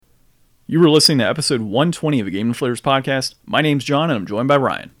You were listening to episode 120 of the Game Deflators podcast. My name's John, and I'm joined by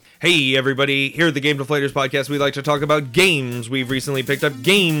Ryan. Hey everybody, here at the Game Deflators podcast, we like to talk about games we've recently picked up,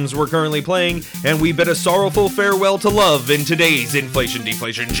 games we're currently playing, and we bid a sorrowful farewell to love in today's Inflation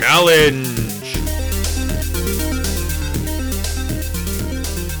Deflation Challenge.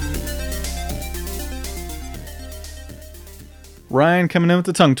 Ryan coming in with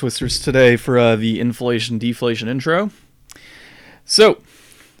the tongue twisters today for the Inflation Deflation intro. So,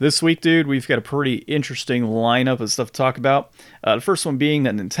 this week, dude, we've got a pretty interesting lineup of stuff to talk about. The first one being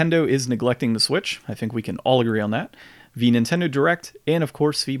that Nintendo is neglecting the Switch. I think we can all agree on that. The Nintendo Direct, and of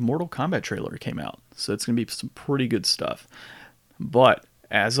course, the Mortal Kombat trailer came out. So it's going to be some pretty good stuff. But,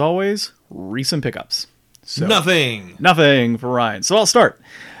 as always, recent pickups. So, Nothing for Ryan. So I'll start.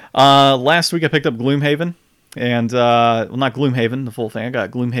 Last week I picked up Gloomhaven. And, well, not Gloomhaven, the full thing. I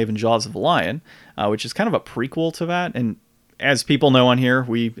got Gloomhaven Jaws of the Lion, which is kind of a prequel to that. And as people know on here,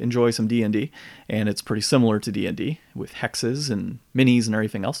 we enjoy some D&D, and it's pretty similar to D&D with hexes and minis and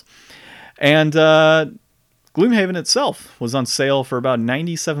everything else. And Gloomhaven itself was on sale for about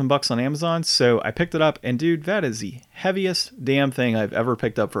 $97 on Amazon, so I picked it up, and dude, that is the heaviest damn thing I've ever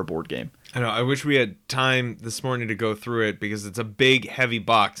picked up for a board game. I know, I wish we had time this morning to go through it, because it's a big, heavy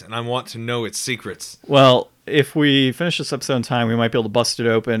box, and I want to know its secrets. Well, if we finish this episode in time, we might be able to bust it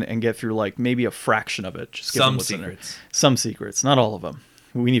open and get through, like, maybe a fraction of it. Just some secrets. Some secrets, not all of them.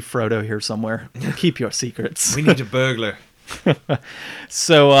 We need Frodo here somewhere. Keep your secrets. We need a burglar.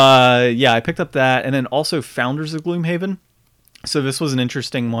 So, yeah, I picked up that, and then also Founders of Gloomhaven. So this was an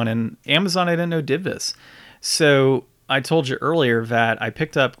interesting one, and Amazon, I didn't know, did this. So I told you earlier that I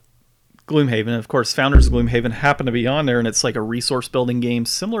picked up Gloomhaven, and of course, Founders of Gloomhaven happened to be on there, and it's like a resource-building game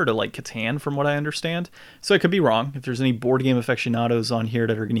similar to, like, Catan, from what I understand. So I could be wrong. If there's any board game aficionados on here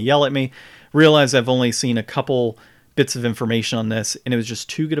that are going to yell at me, realize I've only seen a couple bits of information on this, and it was just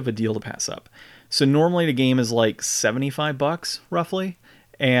too good of a deal to pass up. So normally the game is like $75, roughly,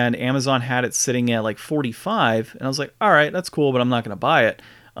 and Amazon had it sitting at like $45, and I was like, all right, that's cool, but I'm not going to buy it,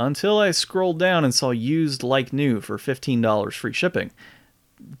 until I scrolled down and saw used like new for $15 free shipping.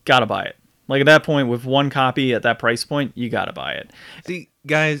 Gotta buy it. Like, at that point, with one copy at that price point, you gotta buy it. See,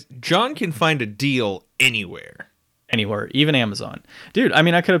 guys, John can find a deal anywhere. Anywhere, even Amazon. Dude, I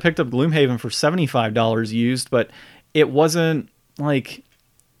mean, I could have picked up Gloomhaven for $75 used, but it wasn't, like,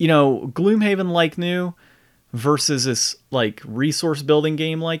 you know, Gloomhaven like new versus this, like, resource building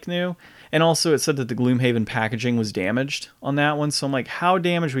game like new. And also, it said that the Gloomhaven packaging was damaged on that one. So I'm like, how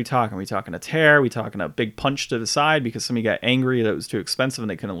damaged are we talking? Are we talking a tear? Are we talking a big punch to the side because somebody got angry that it was too expensive and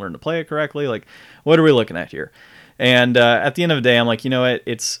they couldn't learn to play it correctly? Like, what are we looking at here? And at the end of the day, I'm like, you know what?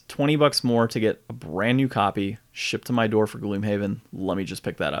 It's $20 more to get a brand new copy shipped to my door for Gloomhaven. Let me just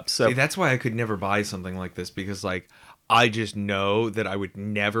pick that up. So see, that's why I could never buy something like this, because, like, I just know that I would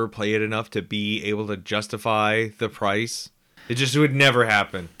never play it enough to be able to justify the price. It just would never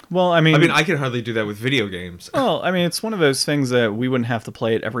happen. Well, I mean, I can hardly do that with video games. Well, I mean, it's one of those things that we wouldn't have to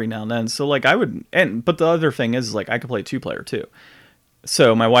play it every now and then. So, like, but the other thing is, like, I could play 2-player too.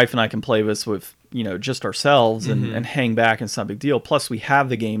 So my wife and I can play this with, you know, just ourselves and hang back, and it's not a big deal. Plus, we have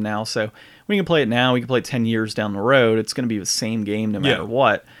the game now, so we can play it now. We can play it 10 years down the road. It's going to be the same game no matter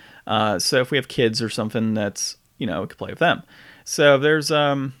what. So if we have kids or something, that's, you know, we can play with them. So there's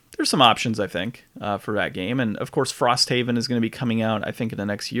some options, I think, for that game. And, of course, Frosthaven is going to be coming out, I think, in the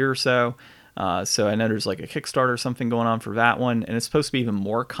next year or so. So I know there's, like, a Kickstarter or something going on for that one. And it's supposed to be even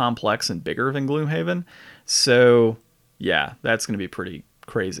more complex and bigger than Gloomhaven. So, yeah, that's going to be pretty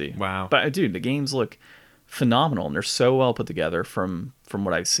crazy. Wow. But, dude, the games look phenomenal, and they're so well put together from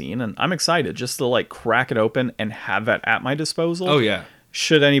what I've seen. And I'm excited just to, like, crack it open and have that at my disposal. Oh, yeah.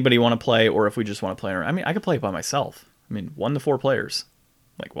 Should anybody want to play, or if we just want to play. I mean, I could play it by myself. I mean, 1 to 4 players.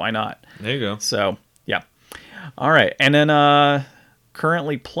 Like, why not? There you go. So, yeah. All right. And then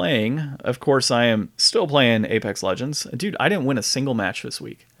currently playing, of course, I am still playing Apex Legends. Dude, I didn't win a single match this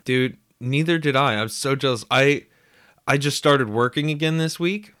week. Dude, neither did I. I'm so jealous. I just started working again this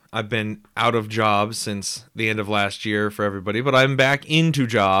week. I've been out of job since the end of last year for everybody, but I'm back into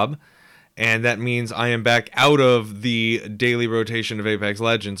job, and that means I am back out of the daily rotation of Apex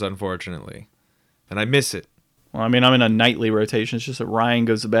Legends, unfortunately. And I miss it. Well, I mean, I'm in a nightly rotation. It's just that Ryan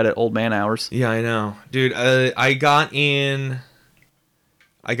goes to bed at old man hours. Yeah, I know. Dude, I got in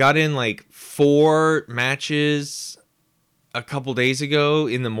like 4 matches a couple days ago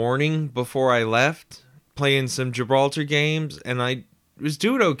in the morning before I left, playing some Gibraltar games, and I was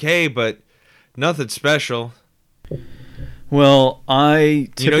doing okay, but nothing special. Well, I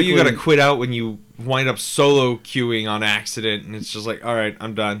typically... You know, you gotta quit out when you wind up solo queuing on accident, and it's just like, all right,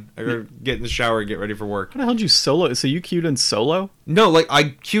 I'm done. I gotta get in the shower and get ready for work. How the hell did you solo? So you queued in solo? No, like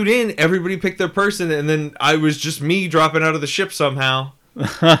I queued in, everybody picked their person, and then I was just me dropping out of the ship somehow.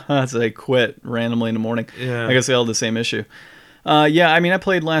 So they quit randomly in the morning. Yeah. I guess they all had the same issue. Yeah, I mean, I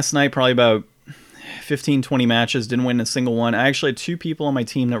played last night probably about 15, 20 matches, didn't win a single one. I actually had 2 people on my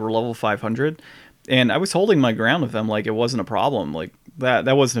team that were level 500, and I was holding my ground with them like it wasn't a problem. Like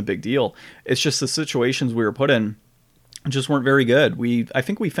that wasn't a big deal. It's just the situations we were put in just weren't very good. I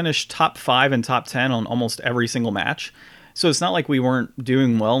think we finished top 5 and top 10 on almost every single match. So it's not like we weren't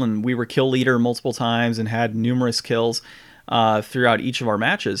doing well, and we were kill leader multiple times and had numerous kills throughout each of our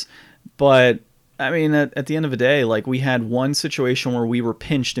matches. But I mean, at the end of the day, like we had one situation where we were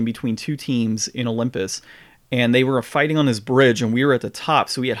pinched in between 2 teams in Olympus, and they were fighting on this bridge, and we were at the top,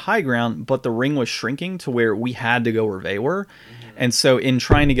 so we had high ground, but the ring was shrinking to where we had to go where they were. And so in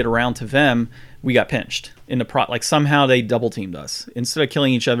trying to get around to them, we got pinched in the like somehow they double teamed us. Instead of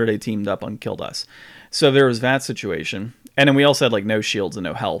killing each other, they teamed up and killed us. So there was that situation. And then we also had like no shields and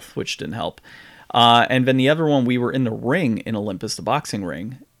no health, which didn't help. And then the other one, we were in the ring in Olympus, the boxing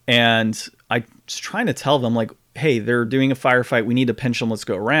ring. And I was trying to tell them, like, hey, they're doing a firefight. We need to pinch them. Let's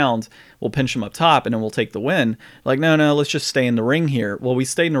go around. We'll pinch them up top, and then we'll take the win. Like, no, let's just stay in the ring here. Well, we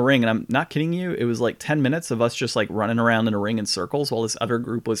stayed in the ring, and I'm not kidding you. It was like 10 minutes of us just, like, running around in a ring in circles while this other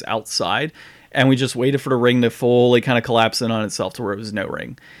group was outside. And we just waited for the ring to fully kind of collapse in on itself to where it was no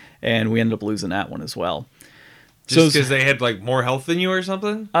ring. And we ended up losing that one as well. Just because they had, like, more health than you or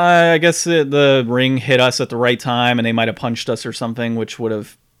something? I guess the ring hit us at the right time, and they might have punched us or something, which would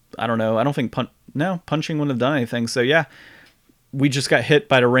have... I don't know. I don't think punching wouldn't have done anything. So yeah, we just got hit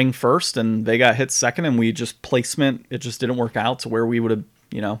by the ring first, and they got hit second, and we just placement. It just didn't work out to where we would have,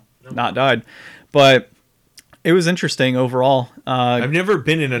 not died. But it was interesting overall. I've never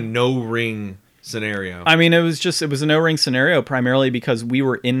been in a no ring scenario. I mean, it was a no ring scenario primarily because we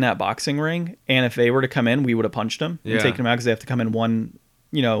were in that boxing ring, and if they were to come in, we would have punched them and taken them out because they have to come in one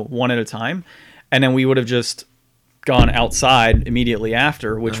at a time, and then we would have just gone outside immediately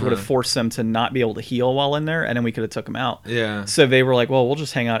after, which would have forced them to not be able to heal while in there, and then we could have took them out. Yeah. So they were like, well, we'll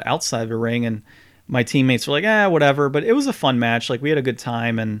just hang out outside the ring, and my teammates were like, whatever. But it was a fun match. Like, we had a good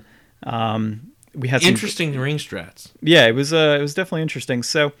time, and we had some interesting ring strats. Yeah, it was definitely interesting.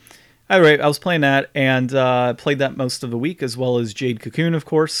 So, all right, I was playing that, and played that most of the week, as well as Jade Cocoon, of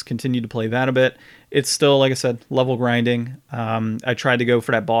course. Continued to play that a bit. It's still, like I said, level grinding. I tried to go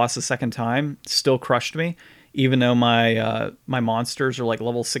for that boss a second time. Still crushed me. Even though my monsters are like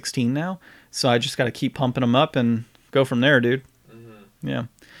level 16 now. So I just got to keep pumping them up and go from there, dude. Mm-hmm. Yeah.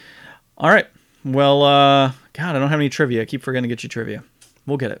 All right. Well, God, I don't have any trivia. I keep forgetting to get you trivia.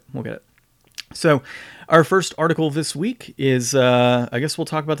 We'll get it. So our first article this week is, I guess we'll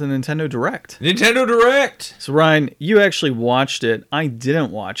talk about the Nintendo Direct. Nintendo Direct! So Ryan, you actually watched it. I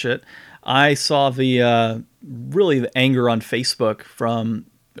didn't watch it. I saw the anger on Facebook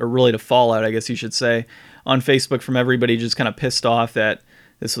or really the fallout, I guess you should say, on Facebook from everybody just kind of pissed off that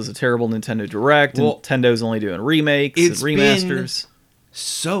this was a terrible Nintendo Direct. Well, Nintendo's only doing remakes and remasters.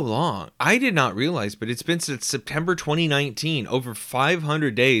 So long. I did not realize, but it's been since September 2019, over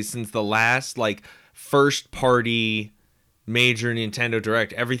 500 days since the last first party major Nintendo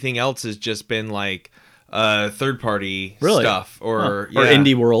Direct. Everything else has just been third party stuff or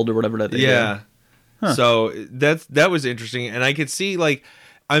Indie World or whatever that they do. Huh. So that was interesting, and I could see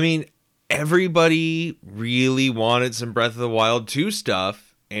everybody really wanted some Breath of the Wild 2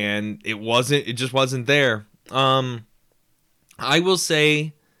 stuff, and it just wasn't there. I will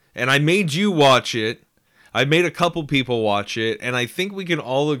say, and I made you watch it, I made a couple people watch it, and I think we can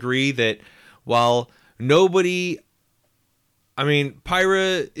all agree that while Pyra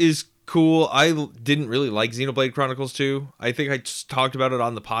is cool. I didn't really like Xenoblade Chronicles 2. I think I just talked about it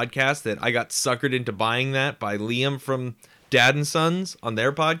on the podcast that I got suckered into buying that by Liam from Dad and Sons on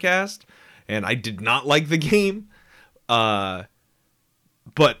their podcast. And I did not like the game. But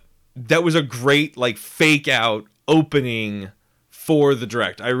that was a great fake out opening for the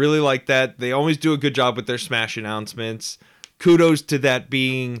Direct. I really like that. They always do a good job with their Smash announcements. Kudos to that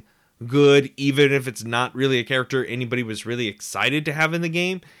being good, even if it's not really a character anybody was really excited to have in the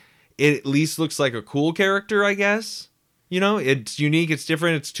game. It at least looks like a cool character, I guess. It's unique, it's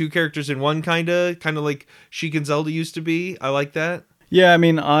different, it's 2 characters in one, kind of like Sheik and Zelda used to be. I like that. Yeah,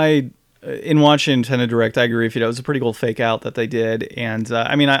 in watching Nintendo Direct, I agree with you. That was a pretty cool fake out that they did. And,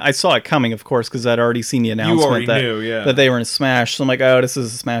 I saw it coming, of course, because I'd already seen the announcement that they were in Smash. So I'm like, oh, this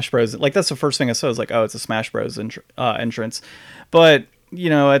is a Smash Bros. That's the first thing I saw. I was like, oh, it's a Smash Bros. Entrance. But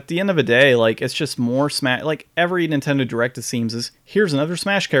at the end of the day, like, it's just more Smash. Like, every Nintendo Direct, it seems, is here's another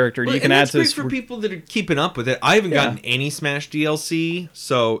Smash character Well, you can and add that's to great this. for people that are keeping up with it. I haven't Yeah. gotten any Smash DLC,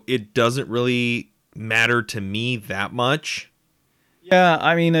 so it doesn't really matter to me that much. Yeah,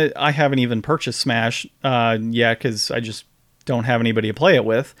 I mean, I haven't even purchased Smash yet because I just don't have anybody to play it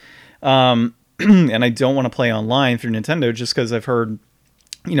with. And I don't want to play online through Nintendo just because I've heard,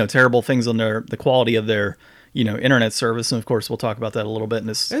 terrible things on the quality of their, internet service. And of course, we'll talk about that a little bit in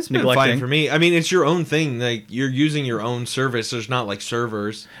this It's been fine for me. I mean, it's your own thing. Like, you're using your own service. There's not like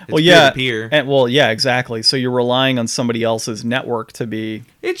servers. It's peer-to-peer. Exactly. So you're relying on somebody else's network to be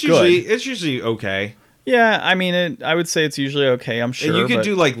It's good. usually okay. Yeah, I mean, I would say it's usually okay, I'm sure. And you could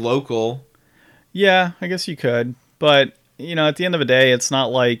do like local. Yeah, I guess you could. But, at the end of the day, it's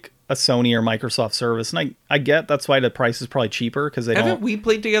not like a Sony or Microsoft service. And I get that's why the price is probably cheaper because they Haven't don't... we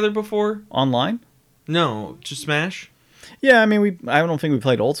played together before? Online? No, just Smash. Yeah, I mean, I don't think we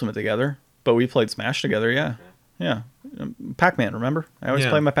played Ultimate together, but we played Smash together, yeah. Yeah. Pac-Man, remember? I always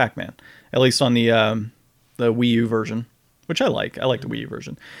play my Pac-Man. At least on the Wii U version, which I like. I like the Wii U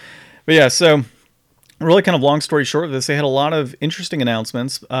version. But yeah, so... Really kind of long story short of this, they had a lot of interesting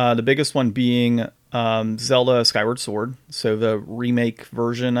announcements. The biggest one being Zelda Skyward Sword. So the remake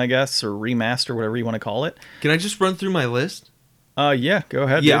version, I guess, or remaster, whatever you want to call it. Can I just run through my list? Yeah, go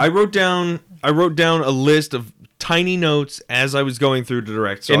ahead. Yeah, dude. I wrote down a list of tiny notes as I was going through the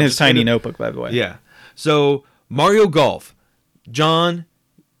Direct. So in his tiny notebook, by the way. Yeah. So Mario Golf. John,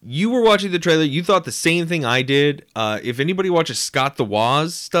 you were watching the trailer. You thought the same thing I did. If anybody watches Scott the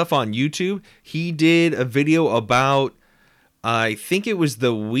Woz stuff on YouTube, he did a video about, I think it was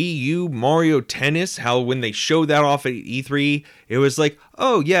the Wii U Mario Tennis, how when they showed that off at E3, it was like,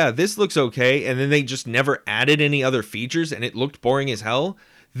 oh yeah, this looks okay. And then they just never added any other features and it looked boring as hell.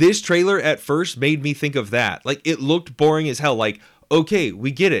 This trailer at first made me think of that. Like, it looked boring as hell. Like, okay,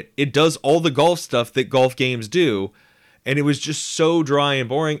 we get it. It does all the golf stuff that golf games do. And it was just so dry and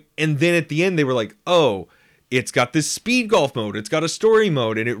boring. And then at the end, they were like, oh, it's got this speed golf mode. It's got a story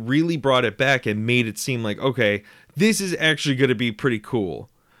mode. And it really brought it back and made it seem like, okay, this is actually going to be pretty cool.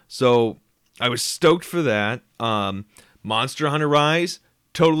 So I was stoked for that. Monster Hunter Rise,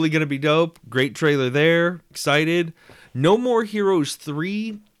 totally going to be dope. Great trailer there. Excited. No More Heroes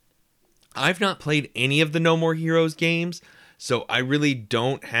 3. I've not played any of the No More Heroes games. So I really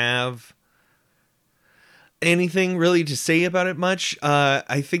don't have anything really to say about it much.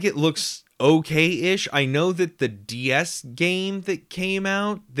 I think it looks okay-ish. I know that the DS game that came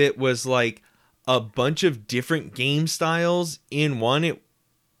out that was like a bunch of different game styles in one, it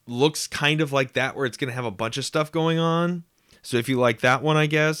looks kind of like that, where it's going to have a bunch of stuff going on. So if you like that one, I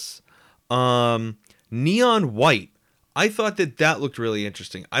guess. Neon White. I thought that looked really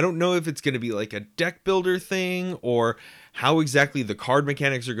interesting. I don't know if it's going to be like a deck builder thing or how exactly the card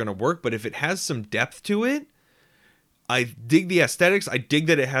mechanics are going to work, but if it has some depth to it, I dig the aesthetics. I dig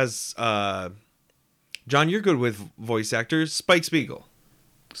that it has, John, you're good with voice actors. Spike Spiegel.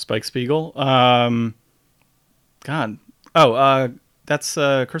 Spike Spiegel? God. Oh, that's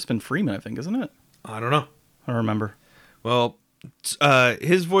Crispin Freeman, I think, isn't it? I don't know. I don't remember. Well,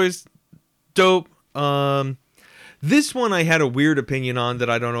 his voice, dope. This one I had a weird opinion on that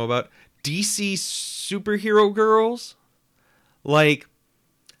I don't know about. DC superhero girls. Like,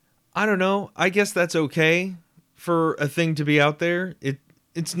 I don't know. I guess that's okay for a thing to be out there.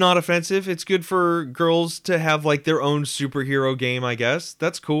 It's not offensive. It's good for girls to have like their own superhero game, I guess.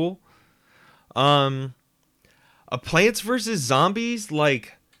 That's cool. A Plants vs. Zombies,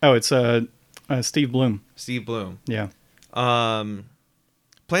 like... Oh, it's Steve Bloom. Steve Bloom. Yeah.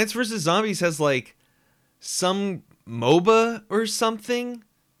 Plants vs. Zombies has like some MOBA or something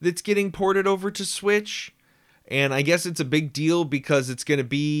that's getting ported over to Switch. And I guess it's a big deal because it's going to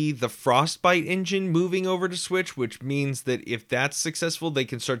be the Frostbite engine moving over to Switch, which means that if that's successful, they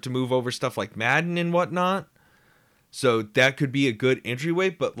can start to move over stuff like Madden and whatnot. So that could be a good entryway.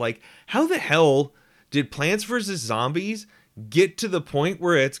 But like, how the hell did Plants vs. Zombies get to the point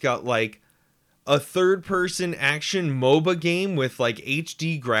where it's got like a third-person action MOBA game with like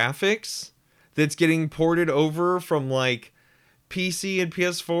HD graphics that's getting ported over from like PC and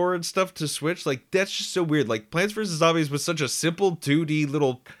PS4 and stuff to Switch? Like, that's just so weird. Like, Plants vs. Zombies was such a simple 2D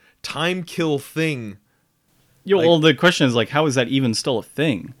little time kill thing. Yeah, well, the question is, like, how is that even still a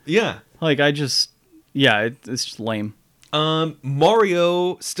thing? Yeah. Like, it's just lame.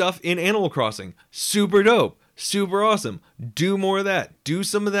 Mario stuff in Animal Crossing. Super dope. Super awesome. Do more of that. Do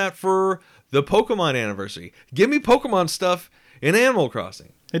some of that for the Pokemon anniversary. Give me Pokemon stuff in Animal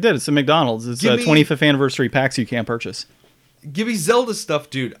Crossing. It did. It's a McDonald's. It's 25th anniversary packs you can't purchase. Give me Zelda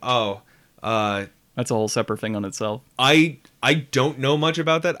stuff, dude. Oh, That's a whole separate thing on itself. I don't know much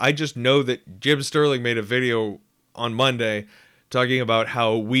about that. I just know that Jim Sterling made a video on Monday talking about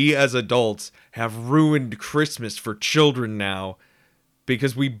how we as adults have ruined Christmas for children now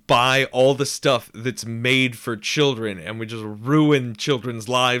because we buy all the stuff that's made for children and we just ruin children's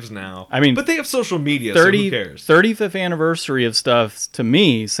lives now. I mean, but they have social media, so who cares? 35th anniversary of stuff to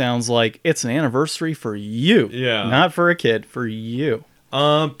me sounds like it's an anniversary for you. Yeah. Not for a kid, for you.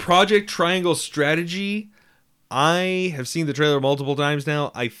 Project Triangle Strategy. I have seen the trailer multiple times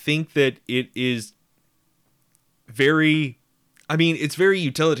now. I think that it is it's very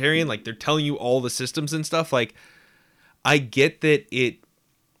utilitarian. Like, they're telling you all the systems and stuff. Like, I get that it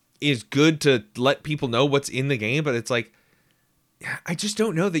is good to let people know what's in the game, but it's like, I just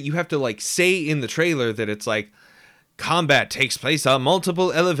don't know that you have to, like, say in the trailer that it's like, combat takes place on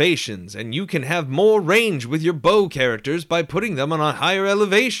multiple elevations, and you can have more range with your bow characters by putting them on a higher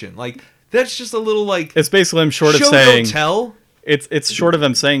elevation. Like, that's just a little, like... It's basically, I'm short of show, saying... don't tell. It's short of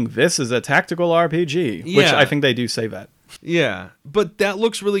them saying, this is a tactical RPG, which Yeah. I think they do say that. Yeah, but that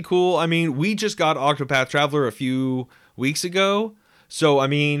looks really cool. I mean, we just got Octopath Traveler a few weeks ago, so, I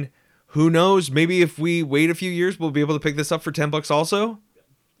mean, who knows? Maybe if we wait a few years, we'll be able to pick this up for $10 also?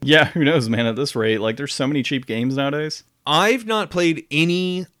 Yeah, who knows, man, at this rate. Like, there's so many cheap games nowadays. I've not played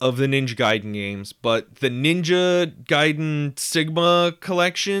any of the Ninja Gaiden games, but the Ninja Gaiden Sigma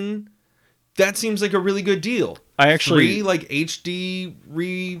collection, that seems like a really good deal. I actually... 3, like, HD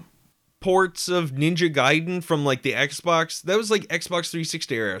reports of Ninja Gaiden from, like, the Xbox. That was, like, Xbox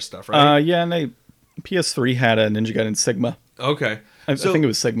 360 era stuff, right? Yeah, and PS3 had a Ninja Gaiden Sigma. Okay. I think it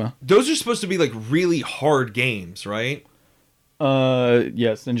was Sigma. Those are supposed to be, like, really hard games, right?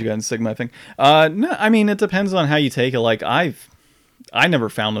 Yes, Ninja Gaiden Sigma, I think. No, I mean, it depends on how you take it. Like, I never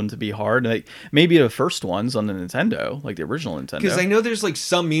found them to be hard. Like, maybe the first ones on the Nintendo, like the original Nintendo. Because I know there's, like,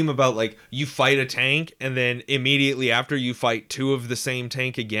 some meme about, like, you fight a tank, and then immediately after you fight 2 of the same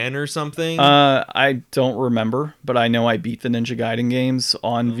tank again or something. I don't remember, but I know I beat the Ninja Gaiden games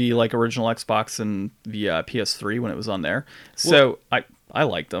on the, like, original Xbox and the PS3 when it was on there. So, well, I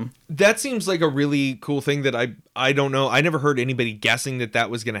liked them. That seems like a really cool thing that I don't know. I never heard anybody guessing that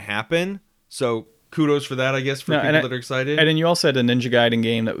was going to happen. So kudos for that, I guess, for people that are excited. And then you also had a Ninja Gaiden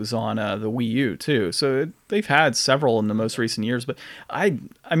game that was on the Wii U too. So they've had several in the most recent years. But I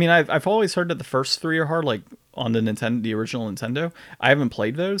mean, I've always heard that the first 3 are hard, like on the original Nintendo. I haven't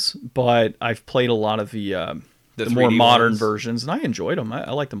played those, but I've played a lot of the more modern versions, and I enjoyed them.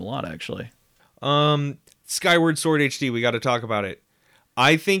 I liked them a lot, actually. Skyward Sword HD, we got to talk about it.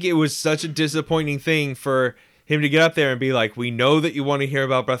 I think it was such a disappointing thing for him to get up there and be like, we know that you want to hear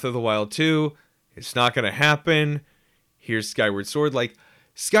about Breath of the Wild 2. It's not going to happen. Here's Skyward Sword. Like,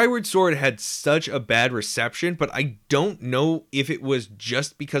 Skyward Sword had such a bad reception, but I don't know if it was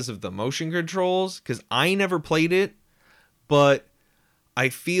just because of the motion controls, because I never played it, but I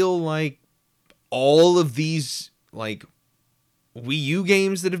feel like all of these, like, Wii U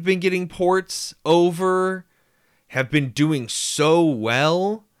games that have been getting ports over have been doing so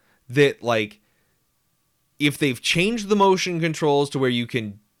well that, like, if they've changed the motion controls to where you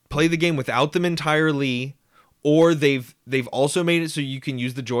can play the game without them entirely, or they've also made it so you can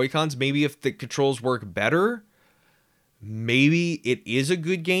use the Joy-Cons, maybe if the controls work better, maybe it is a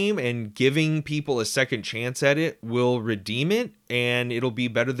good game, and giving people a second chance at it will redeem it, and it'll be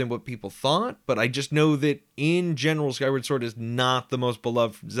better than what people thought. But I just know that in general, Skyward Sword is not the most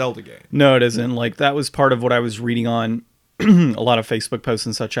beloved Zelda game. No, it isn't. Like, that was part of what I was reading on a lot of Facebook posts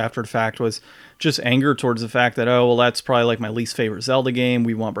and such after the fact, was just anger towards the fact that, oh, well, that's probably like my least favorite Zelda game.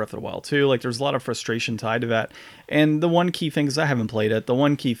 We want Breath of the Wild 2. Like, there's a lot of frustration tied to that. And the one key thing is, I haven't played it, the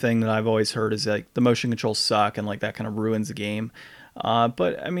one key thing that I've always heard is, like, the motion controls suck, and, like, that kind of ruins the game.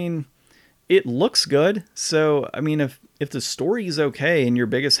 But I mean, it looks good. So, I mean, if the story is okay and your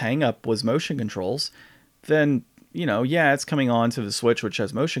biggest hang up was motion controls, then, you know, yeah, it's coming on to the Switch, which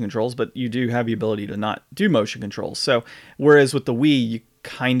has motion controls, but you do have the ability to not do motion controls. So, whereas with the Wii, you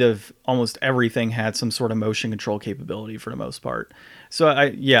kind of, almost everything had some sort of motion control capability for the most part. So,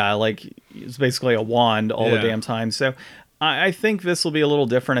 like, it's basically a wand all the damn time. So, I think this will be a little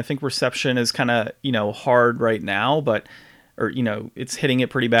different. I think reception is kind of, you know, hard right now, but, or, you know, it's hitting it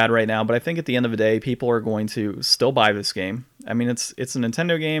pretty bad right now. But I think at the end of the day, people are going to still buy this game. I mean, it's a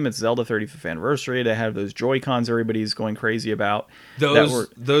Nintendo game. It's Zelda 35th anniversary. They have those Joy-Cons everybody's going crazy about. Those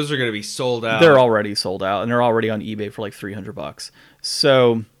are going to be sold out. They're already sold out, and they're already on eBay for like $300.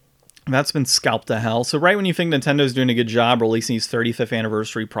 So that's been scalped to hell. So right when you think Nintendo's doing a good job releasing these 35th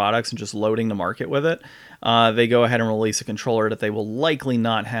anniversary products and just loading the market with it, they go ahead and release a controller that they will likely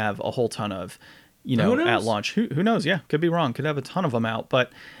not have a whole ton of, you know, at launch. Who knows? Yeah, could be wrong. Could have a ton of them out,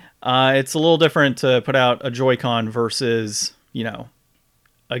 but It's a little different to put out a Joy-Con versus,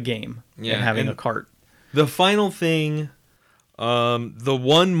 a game and having a cart. The final thing, the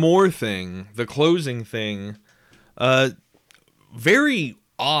one more thing, the closing thing, very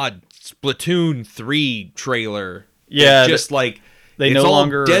odd Splatoon 3 trailer. Yeah. It's just like, it's no all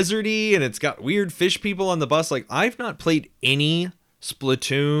longer deserty and it's got weird fish people on the bus. Like, I've not played any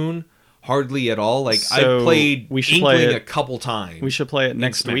Splatoon hardly at all. Like, So I've played we should play Inkling it- a couple times. We should play it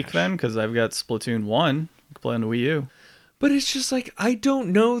next Smash. week then, because I've got Splatoon 1. We can play on the Wii U. But it's just like, I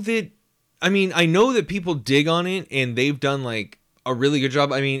don't know that. I mean, I know that people dig on it and they've done like a really good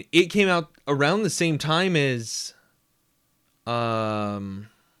job. I mean, it came out around the same time as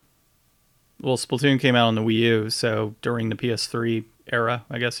Well, Splatoon came out on the Wii U, so during the PS3 era,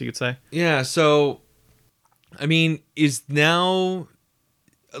 I guess you could say. yeah, so I mean, is now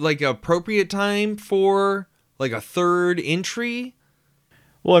like appropriate time for like a third entry?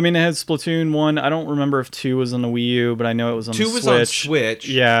 Well, I mean, it had Splatoon 1. I don't remember if 2 was on the Wii U, but I know it was on the 2 Switch. was on Switch.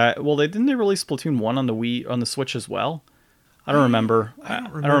 Yeah, well, didn't they release Splatoon 1 on the Switch as well? I don't remember. I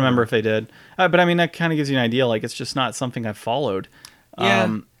don't remember if they did. But I mean, that kind of gives you an idea. Like, it's just not something I've followed.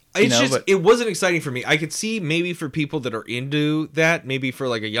 Yeah. It wasn't exciting for me. I could see maybe for people that are into that, maybe for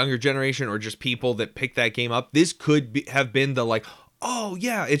like a younger generation or just people that pick that game up, this could have been the like, oh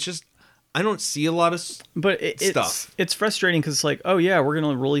yeah, it's just, I don't see a lot of stuff. It's frustrating because it's like, oh yeah, we're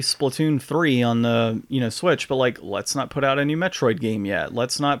gonna release Splatoon 3 on the Switch, but like, let's not put out a new Metroid game yet.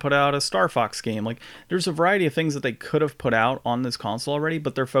 Let's not put out a Star Fox game. Like, there's a variety of things that they could have put out on this console already,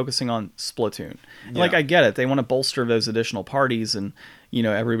 but they're focusing on Splatoon. Yeah. Like, I get it. They want to bolster those additional parties, and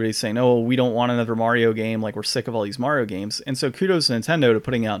everybody's saying, oh, we don't want another Mario game. Like, we're sick of all these Mario games. And so kudos to Nintendo to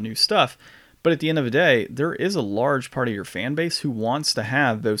putting out new stuff. But at the end of the day, there is a large part of your fan base who wants to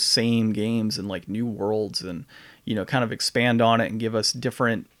have those same games and like new worlds and, kind of expand on it and give us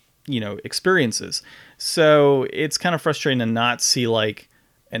different, experiences. So it's kind of frustrating to not see like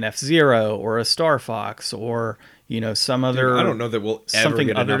an F-Zero or a Star Fox or, some other... I don't know that we'll ever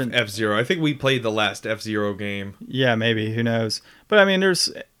get enough F-Zero. I think we played the last F-Zero game. Yeah, maybe. Who knows? But I mean, there's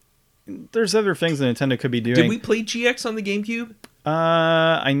other things that Nintendo could be doing. Did we play GX on the GameCube?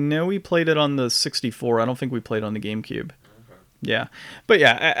 I know we played it on the 64. I don't think we played on the GameCube. Okay. Yeah. But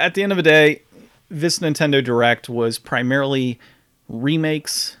yeah, at the end of the day, this Nintendo Direct was primarily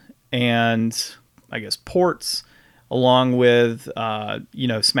remakes and, I guess, ports, along with,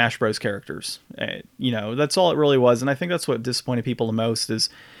 Smash Bros. Characters. That's all it really was. And I think that's what disappointed people the most is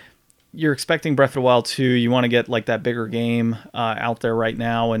you're expecting Breath of the Wild 2. You want to get like that bigger game out there right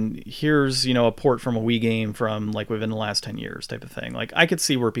now. And here's, a port from a Wii game from like within the last 10 years type of thing. Like, I could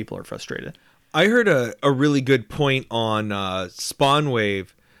see where people are frustrated. I heard a really good point on Spawnwave.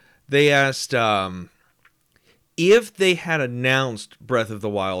 They asked if they had announced Breath of the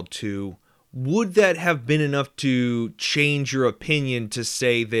Wild 2, would that have been enough to change your opinion to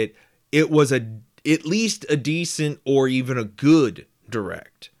say that it was at least a decent or even a good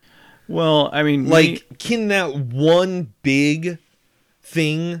Direct? Well, I mean... Like, can that one big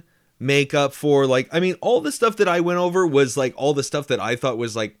thing make up for, like... I mean, all the stuff that I went over was, like, all the stuff that I thought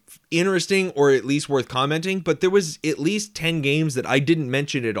was, like, interesting or at least worth commenting. But there was at least 10 games that I didn't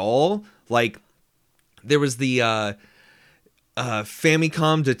mention at all. Like, there was the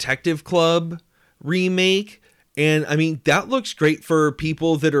Famicom Detective Club remake. And, I mean, that looks great for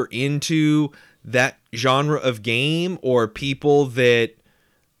people that are into that genre of game or people that...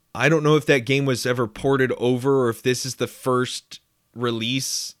 I don't know if that game was ever ported over or if this is the first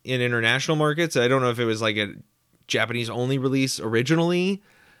release in international markets. I don't know if it was like a Japanese only release originally,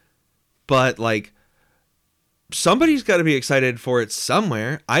 but like somebody's got to be excited for it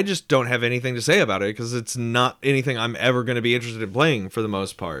somewhere. I just don't have anything to say about it because it's not anything I'm ever going to be interested in playing for the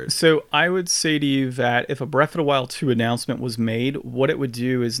most part. So I would say to you that if a Breath of the Wild 2 announcement was made, what it would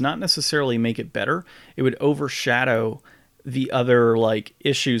do is not necessarily make it better. It would overshadow the other like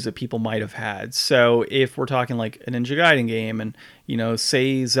issues that people might have had. So if we're talking like a Ninja Gaiden game and,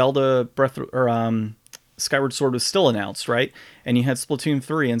 say Zelda Skyward Sword was still announced, right? And you had Splatoon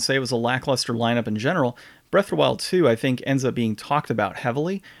 3 and say it was a lackluster lineup in general, Breath of the Wild 2, I think, ends up being talked about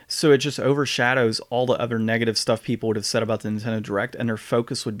heavily, so it just overshadows all the other negative stuff people would have said about the Nintendo Direct, and their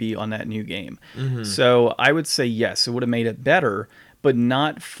focus would be on that new game. Mm-hmm. So I would say yes, it would have made it better, but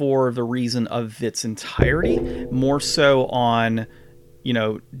not for the reason of its entirety, more so on,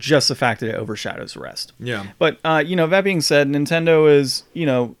 just the fact that it overshadows the rest. Yeah. But, that being said, Nintendo is,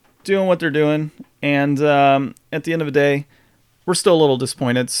 doing what they're doing, and at the end of the day, we're still a little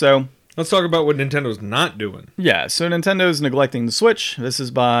disappointed, so... Let's talk about what Nintendo's not doing. Yeah, so Nintendo's neglecting the Switch. This is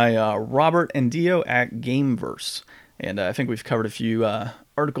by Robert and Dio at Gameverse. And I think we've covered a few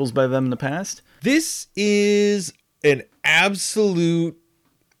articles by them in the past. This is an absolute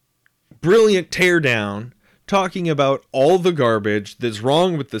brilliant teardown talking about all the garbage that's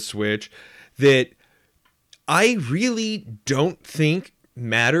wrong with the Switch that I really don't think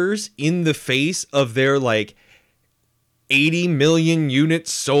matters in the face of their like 80 million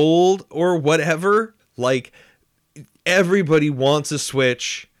units sold or whatever. Like, everybody wants a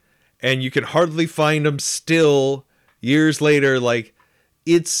Switch and you can hardly find them still years later. Like,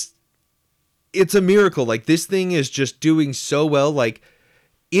 it's a miracle. Like, this thing is just doing so well. Like,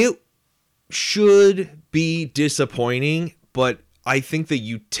 it should be disappointing, but I think the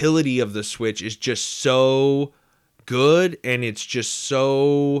utility of the Switch is just so good, and it's just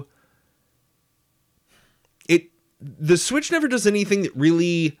so... The Switch never does anything that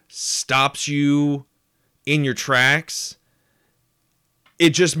really stops you in your tracks. It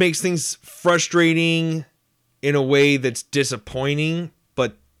just makes things frustrating in a way that's disappointing,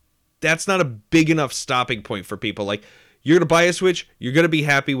 but that's not a big enough stopping point for people. Like, you're going to buy a Switch, you're going to be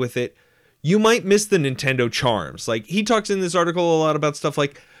happy with it. You might miss the Nintendo charms. Like, he talks in this article a lot about stuff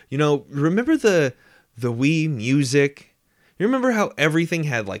like, you know, remember the Wii music? You remember how everything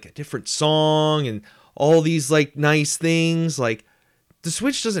had like a different song and all these like nice things? Like, the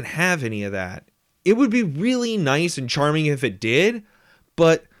Switch doesn't have any of that. It would be really nice and charming if it did,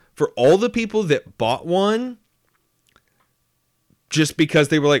 but for all the people that bought one just because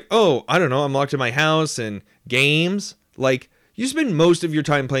they were like, oh, I don't know, I'm locked in my house and games, like, you spend most of your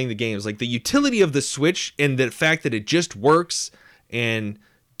time playing the games. Like, the utility of the Switch and the fact that it just works and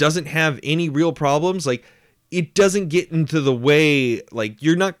doesn't have any real problems, like, it doesn't get into the way. Like,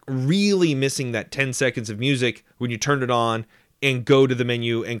 you're not really missing that 10 seconds of music when you turn it on and go to the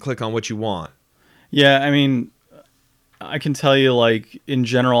menu and click on what you want. Yeah, I mean, I can tell you, like, in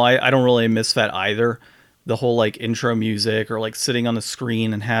general, I don't really miss that either. The whole, like, intro music or, like, sitting on the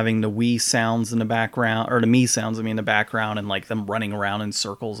screen and having the Wii sounds in the background, or the Mii sounds, I mean, in the background, and, like, them running around in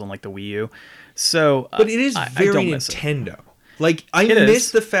circles on, like, the Wii U. So, but it is very Nintendo. Like, I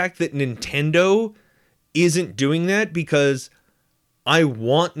miss the fact that Nintendo isn't doing that, because I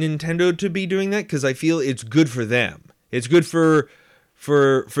want Nintendo to be doing that, because I feel it's good for them. It's good for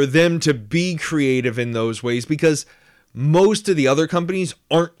them to be creative in those ways, because most of the other companies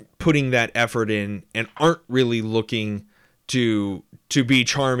aren't putting that effort in and aren't really looking to be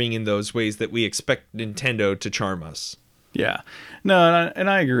charming in those ways that we expect Nintendo to charm us. Yeah. No, and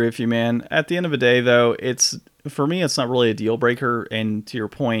I agree with you, man. At the end of the day, though, for me, it's not really a deal breaker. And to your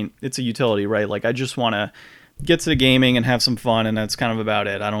point, it's a utility, right? Like, I just want to get to the gaming and have some fun, and that's kind of about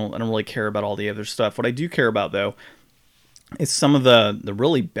it. I don't really care about all the other stuff. What I do care about, though, is some of the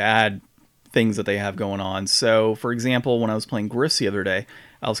really bad things that they have going on. So, for example, when I was playing Gris the other day,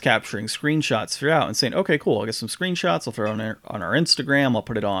 I was capturing screenshots throughout and saying, okay, cool, I'll get some screenshots, I'll throw it on our Instagram, I'll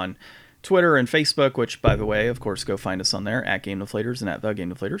put it on Twitter and Facebook, which, by the way, of course, go find us on there, at Game Deflators and at The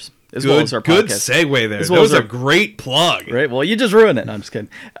Game Deflators, as well as our podcast. Good segue there. That was a great plug. Right, well, you just ruined it. No, I'm just kidding.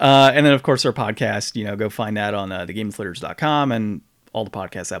 And then, of course, our podcast, go find that on thegamedeflators.com and all the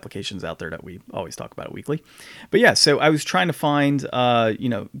podcast applications out there that we always talk about weekly. But yeah, so I was trying to find,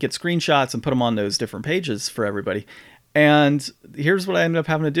 get screenshots and put them on those different pages for everybody. And here's what I ended up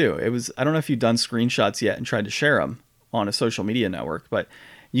having to do. I don't know if you've done screenshots yet and tried to share them on a social media network, but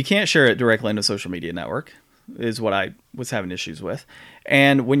you can't share it directly in a social media network, is what I was having issues with.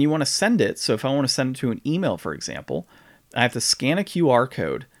 And when you want to send it, so if I want to send it to an email, for example, I have to scan a QR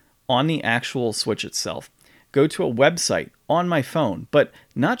code on the actual Switch itself, go to a website on my phone, but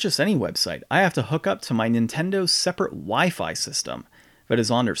not just any website. I have to hook up to my Nintendo's separate Wi-Fi system that is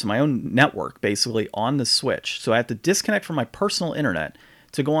on there. So my own network, basically, on the Switch. So I have to disconnect from my personal internet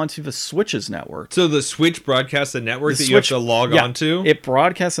to go onto the Switch's network. So the Switch broadcasts a network you have to log onto? It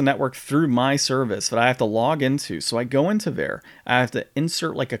broadcasts a network through my service that I have to log into. So I go into there. I have to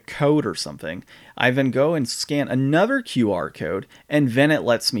insert like a code or something. I then go and scan another QR code, and then it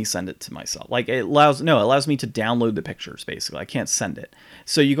lets me send it to myself. Like, it allows me to download the pictures, basically. I can't send it.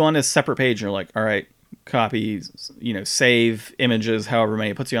 So you go on this separate page, and you're like, all right, copy, save images, however many.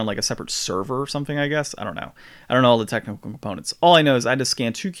 It puts you on like a separate server or something, I guess. I don't know all the technical components. All I know is I had to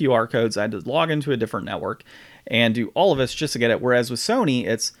scan 2 QR codes. I had to log into a different network and do all of this just to get it. Whereas with Sony,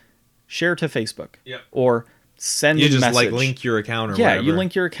 it's share to Facebook. Yep. Or send a message. You just like link your account or whatever. Yeah, you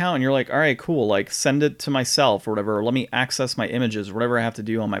link your account and you're like, all right, cool. Like, send it to myself or whatever. Or let me access my images or whatever I have to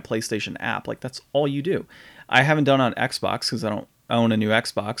do on my PlayStation app. Like, that's all you do. I haven't done on Xbox because I don't own a new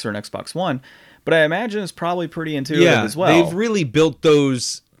Xbox or an Xbox One. But I imagine it's probably pretty intuitive as well. They've really built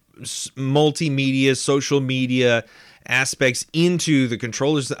those multimedia, social media aspects into the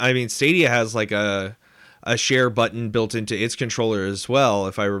controllers. I mean, Stadia has like a a share button built into its controller as well,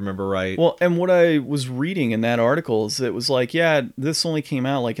 if I remember right. Well, and what I was reading in that article is it was like, yeah, this only came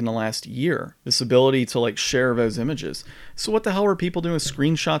out like in the last year, this ability to like share those images. So what the hell were people doing with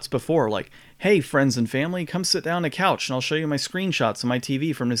screenshots before? Like, hey, friends and family, come sit down on the couch and I'll show you my screenshots on my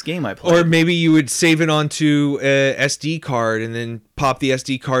TV from this game I played. Or maybe you would save it onto a SD card and then pop the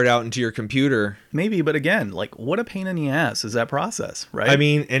SD card out into your computer. Maybe, but again, like, what a pain in the ass is that process, right? I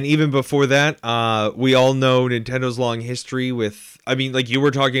mean, and even before that, we all know Nintendo's long history with, I mean, like you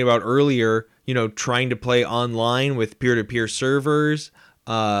were talking about earlier, you know, trying to play online with peer-to-peer servers,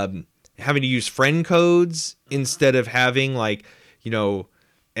 having to use friend codes instead of having, like, you know,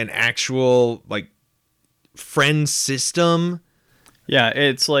 an actual, like, friend system. Yeah,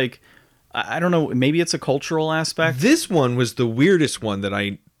 it's like, I don't know, maybe it's a cultural aspect. This one was the weirdest one that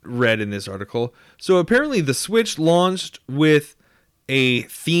I read in this article. So apparently the Switch launched with a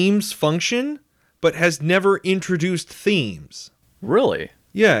themes function, but has never introduced themes. Really?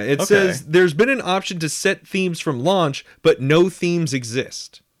 Yeah, it says there's been an option to set themes from launch, but no themes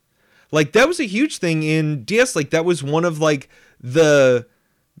exist. Like, that was a huge thing in DS. Like, that was one of, like, the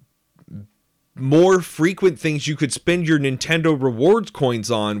more frequent things you could spend your Nintendo rewards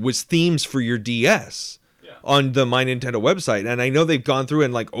coins on was themes for your DS on the My Nintendo website. And I know they've gone through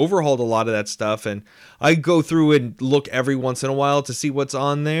and like overhauled a lot of that stuff. And I go through and look every once in a while to see what's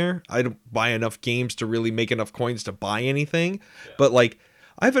on there. I don't buy enough games to really make enough coins to buy anything. Yeah. But like,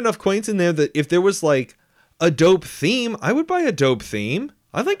 I have enough coins in there that if there was like a dope theme, I would buy a dope theme.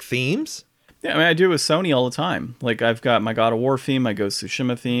 I like themes. Yeah, I mean, I do it with Sony all the time. Like, I've got my God of War theme, my Ghost of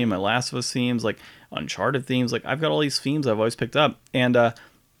Tsushima theme, my Last of Us themes, like Uncharted themes. Like, I've got all these themes I've always picked up. And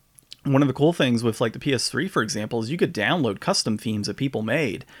one of the cool things with, like, the PS3, for example, is you could download custom themes that people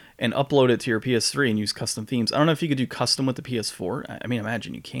made and upload it to your PS3 and use custom themes. I don't know if you could do custom with the PS4. I mean, I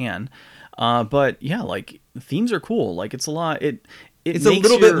imagine you can. But, yeah, like, themes are cool. Like, it's a lot... It's a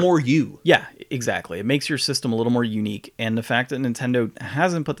little bit more you. Yeah, exactly. It makes your system a little more unique. And the fact that Nintendo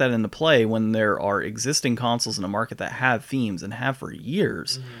hasn't put that into play when there are existing consoles in the market that have themes and have for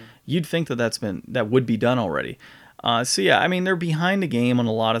years, you'd think that that would be done already. So yeah, I mean, they're behind the game on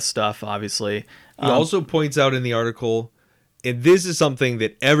a lot of stuff, obviously. He also points out in the article, and this is something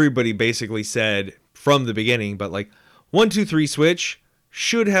that everybody basically said from the beginning, but like 1-2-3 Switch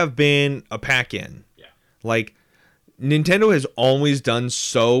should have been a pack-in. Yeah. Like, Nintendo has always done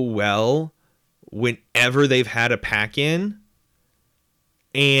so well whenever they've had a pack-in,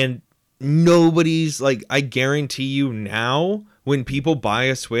 and nobody's like, I guarantee you now, when people buy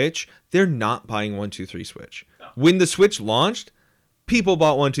a Switch, they're not buying 1-2-3 Switch. No. When the Switch launched, people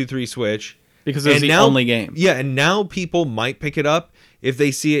bought 1-2-3 Switch because it was the only game. Yeah, and now people might pick it up if they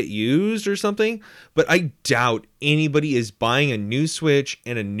see it used or something, but I doubt anybody is buying a new Switch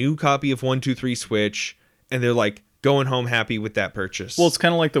and a new copy of 1-2-3 Switch, and they're like, going home happy with that purchase. Well, it's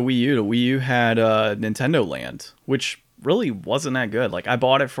kind of like the Wii U. The Wii U had Nintendo Land, which really wasn't that good. Like, I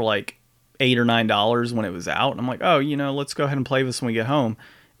bought it for like $8 or $9 when it was out, and I'm like, oh, you know, let's go ahead and play this when we get home.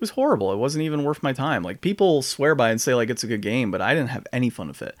 It was horrible. It wasn't even worth my time. Like, people swear by it and say like it's a good game, but I didn't have any fun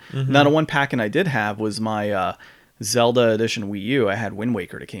with it. Now, the one pack-in I did have was my Zelda edition Wii U. I had Wind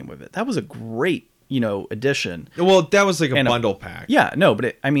Waker that came with it. That was a great, you know, edition. Well, that was like a bundle pack. Yeah, no,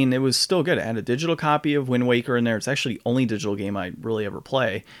 but it was still good. It had a digital copy of Wind Waker in there. It's actually the only digital game I really ever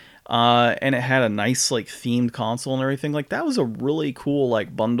play. And it had a nice, like, themed console and everything. Like, that was a really cool,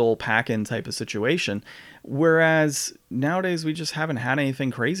 like, bundle pack-in type of situation. Whereas nowadays we just haven't had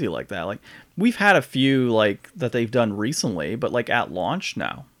anything crazy like that. Like, we've had a few, like, that they've done recently, but, like, at launch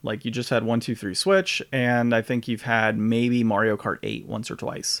now. Like, you just had 1-2-3 Switch, and I think you've had maybe Mario Kart 8 once or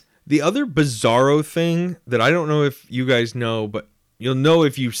twice. The other bizarro thing that I don't know if you guys know, but you'll know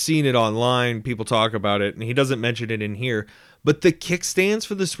if you've seen it online, people talk about it, and he doesn't mention it in here, but the kickstands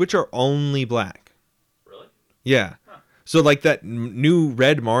for the Switch are only black. Really? Yeah. Huh. So like that new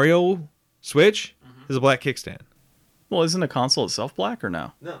red Mario Switch is a black kickstand. Well, isn't the console itself black or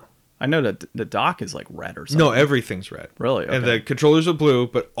no? No. I know that the dock is like red or something. No, everything's red. Really? Okay. And the controllers are blue,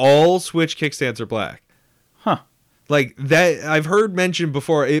 but all Switch kickstands are black. Huh. Like, that, I've heard mentioned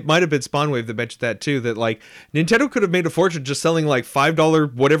before, it might have been Spawnwave that mentioned that too, that like Nintendo could have made a fortune just selling like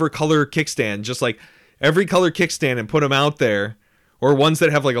 $5 whatever color kickstand, just like every color kickstand, and put them out there, or ones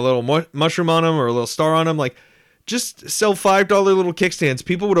that have like a little mushroom on them or a little star on them. Like, just sell $5 little kickstands.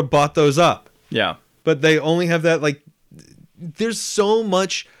 People would have bought those up. Yeah. But they only have that, like, there's so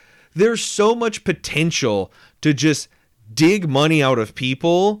much potential to just dig money out of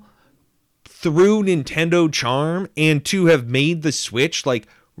people through Nintendo charm, and to have made the Switch like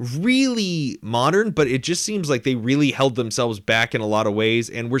really modern, but it just seems like they really held themselves back in a lot of ways,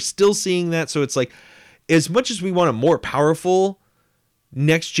 and we're still seeing that. So it's like, as much as we want a more powerful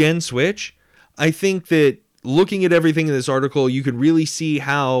next gen Switch, I think that looking at everything in this article, you could really see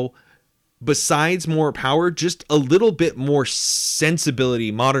how, besides more power, just a little bit more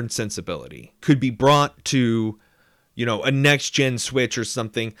sensibility, modern sensibility, could be brought to, you know, a next gen Switch or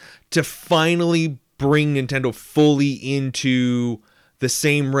something to finally bring Nintendo fully into the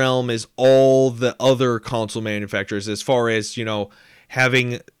same realm as all the other console manufacturers, as far as, you know,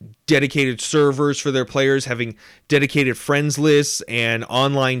 having dedicated servers for their players, having dedicated friends lists and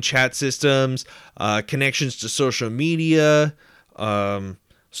online chat systems, connections to social media,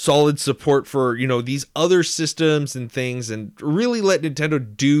 solid support for, you know, these other systems and things, and really let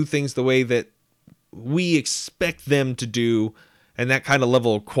Nintendo do things the way that we expect them to do, and that kind of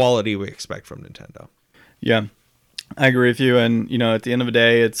level of quality we expect from Nintendo. Yeah, I agree with you. And, you know, at the end of the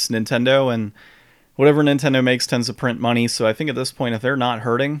day, it's Nintendo, and whatever Nintendo makes tends to print money. So I think at this point, if they're not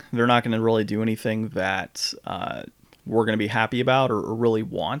hurting, they're not going to really do anything that we're going to be happy about or really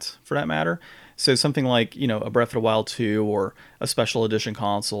want, for that matter. So something like, you know, a Breath of the Wild 2 or a special edition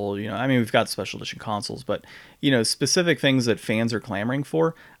console, you know, I mean, we've got special edition consoles, but, you know, specific things that fans are clamoring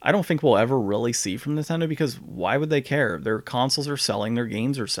for, I don't think we'll ever really see from Nintendo, because why would they care? Their consoles are selling, their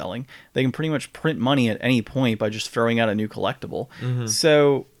games are selling. They can pretty much print money at any point by just throwing out a new collectible. Mm-hmm.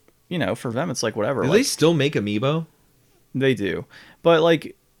 So, you know, for them, it's like whatever. Do they still make Amiibo? They do. But,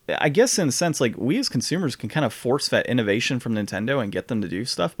 like, I guess in a sense, like, we as consumers can kind of force that innovation from Nintendo and get them to do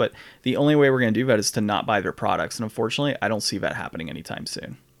stuff, but the only way we're going to do that is to not buy their products. And unfortunately, I don't see that happening anytime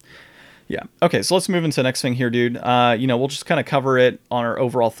soon. Yeah. Okay, so let's move into the next thing here, dude. You know, we'll just kind of cover it on our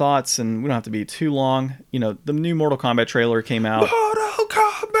overall thoughts, and we don't have to be too long. You know, the new Mortal Kombat trailer came out. Mortal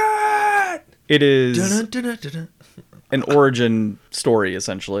Kombat! It is an origin story,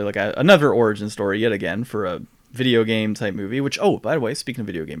 essentially, like another origin story yet again for a video game type movie, which, oh, by the way, speaking of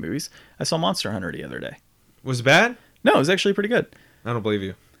video game movies, I saw Monster Hunter the other day. Was it bad? No, it was actually pretty good. I don't believe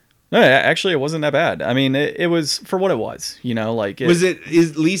you. No, actually, it wasn't that bad. I mean, it was for what it was, you know, like... Was it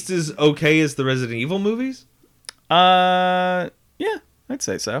at least as okay as the Resident Evil movies? Yeah, I'd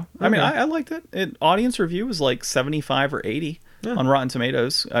say so. Okay. I mean, I liked it. Audience review was like 75 or 80 on Rotten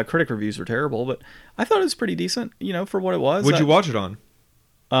Tomatoes. Critic reviews were terrible, but I thought it was pretty decent, you know, for what it was. What'd you watch it on?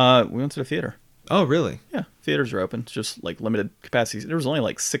 We went to the theater. Oh, really? Yeah, theaters are open. It's just like limited capacity. There was only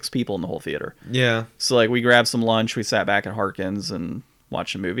like 6 people in the whole theater. Yeah. So like we grabbed some lunch, we sat back at Harkins and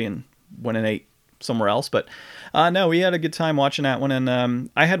watched a movie and went and ate somewhere else. But no, we had a good time watching that one. And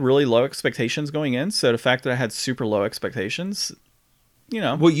I had really low expectations going in. So the fact that I had super low expectations, you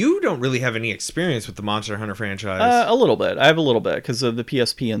know. Well, you don't really have any experience with the Monster Hunter franchise. A little bit. I have a little bit because of the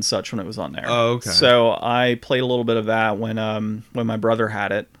PSP and such when it was on there. Oh, okay. So I played a little bit of that when my brother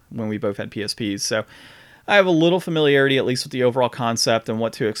had it, when we both had PSPs. So I have a little familiarity, at least with the overall concept and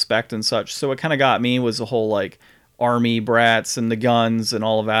what to expect and such. So what kind of got me was the whole like army brats and the guns and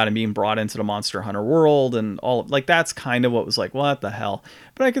all of that and being brought into the Monster Hunter world and all like that's kind of what was like, what the hell?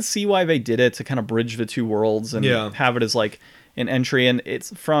 But I could see why they did it to kind of bridge the two worlds and have it as like an entry. And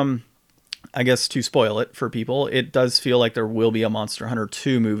it's from, I guess, to spoil it for people, it does feel like there will be a Monster Hunter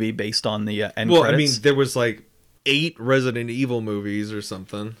 2 movie based on the end credits. Well, I mean, there was like 8 Resident Evil movies or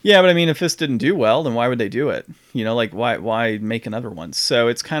something. Yeah, but I mean, if this didn't do well, then why would they do it? You know, like why make another one? So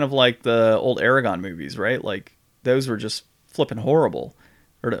it's kind of like the old Aragon movies, right? Like those were just flipping horrible.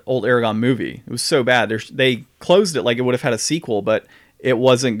 Or the old Aragon movie, it was so bad. They closed it like it would have had a sequel, but it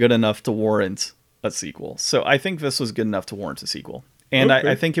wasn't good enough to warrant a sequel. So I think this was good enough to warrant a sequel. And okay.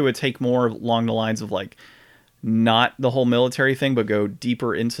 I think it would take more along the lines of like not the whole military thing, but go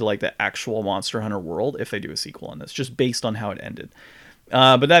deeper into like the actual Monster Hunter world if they do a sequel on this, just based on how it ended.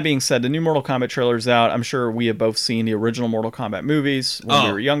 But that being said, the new Mortal Kombat trailer is out. I'm sure we have both seen the original Mortal Kombat movies when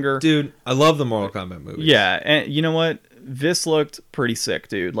we were younger. Dude, I love the Mortal Kombat movies. Yeah, and you know what? This looked pretty sick,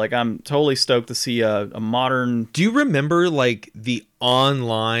 dude. Like, I'm totally stoked to see a modern... Do you remember, like, the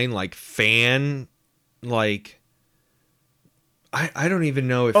online, like, fan, like... I don't even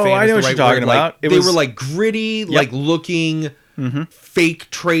know if fan I know is the what right you're talking word. about. Like, they were, like, gritty, like, looking fake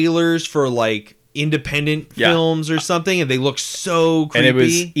trailers for, like, independent films or something, and they look so creepy. And it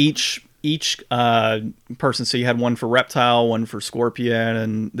was each person, so you had one for Reptile, one for Scorpion,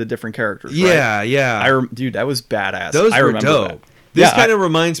 and the different characters, right? Yeah. Dude, that was badass. Those were dope. That. This kind of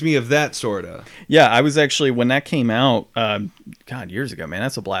reminds me of that, sort of. Yeah, I was actually, when that came out, years ago, man,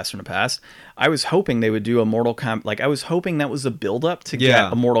 that's a blast from the past. I was hoping they would do a Mortal Kombat, like, I was hoping that was a build-up to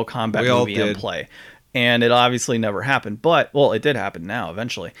get a Mortal Kombat movie in play. And it obviously never happened. But, well, it did happen now,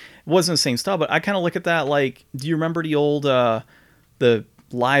 eventually. It wasn't the same style, but I kind of look at that like, do you remember the old, the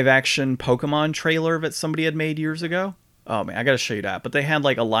live-action Pokemon trailer that somebody had made years ago? Oh man, I gotta show you that. But they had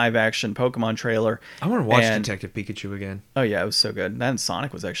like a live action Pokemon trailer. I want to watch and- Detective Pikachu again. Oh yeah, it was so good. That and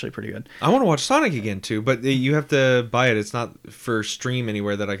Sonic was actually pretty good. I want to watch Sonic again too, but you have to buy it. It's not for stream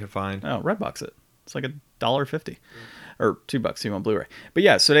anywhere that I could find. Oh, Redbox it. It's like $1.50 or $2 even on Blu-ray. But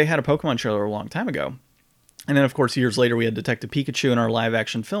yeah, so they had a Pokemon trailer a long time ago, and then of course years later we had Detective Pikachu in our live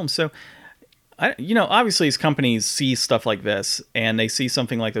action film. So, obviously these companies see stuff like this and they see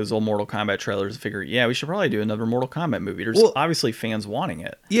something like those old Mortal Kombat trailers and figure, yeah, we should probably do another Mortal Kombat movie. There's obviously fans wanting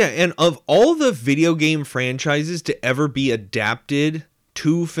it. Yeah, and of all the video game franchises to ever be adapted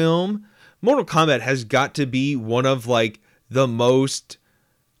to film, Mortal Kombat has got to be one of like the most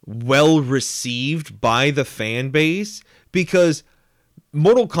well received by the fan base, because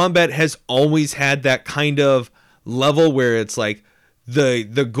Mortal Kombat has always had that kind of level where it's like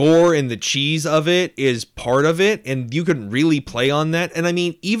the gore and the cheese of it is part of it, and you can really play on that. And I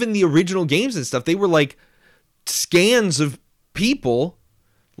mean, even the original games and stuff, they were like scans of people.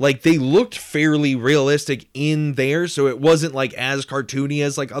 Like, they looked fairly realistic in there, so it wasn't like as cartoony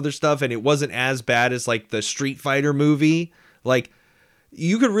as like other stuff, and it wasn't as bad as like the Street Fighter movie. Like,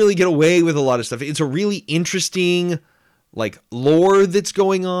 you could really get away with a lot of stuff. It's a really interesting like lore that's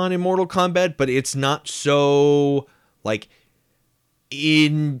going on in Mortal Kombat, but it's not so like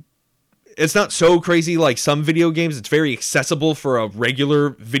it's not so crazy like some video games. It's very accessible for a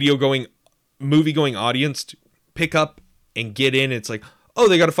regular movie going audience to pick up and get in. It's like, oh,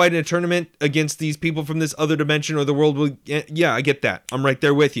 they got to fight in a tournament against these people from this other dimension or the world. Yeah, I get that. I'm right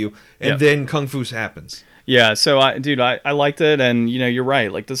there with you. And then Kung Fu happens. Yeah, so I liked it, and you're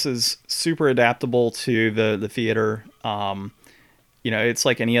right. Like, this is super adaptable to the theater. It's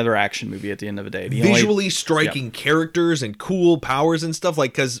like any other action movie at the end of the day. Visually striking characters and cool powers and stuff,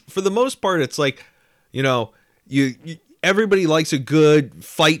 like, because for the most part, it's like, everybody likes a good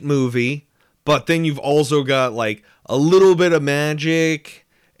fight movie, but then you've also got like a little bit of magic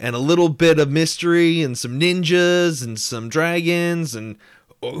and a little bit of mystery and some ninjas and some dragons and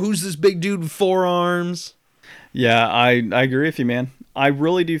who's this big dude with 4 arms? Yeah, I agree with you, man. I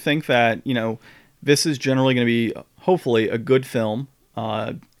really do think that, this is generally going to be, hopefully, a good film.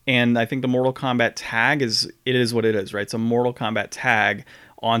 And I think the Mortal Kombat tag is what it is, right? It's a Mortal Kombat tag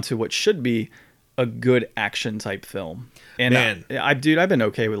onto what should be a good action type film. And man, I've been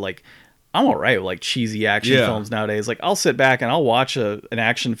okay with like, I'm all right with like cheesy action films nowadays. Like, I'll sit back and I'll watch an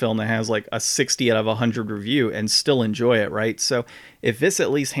action film that has like a 60 out of 100 review and still enjoy it, right? So if this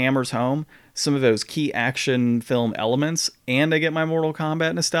at least hammers home some of those key action film elements and I get my Mortal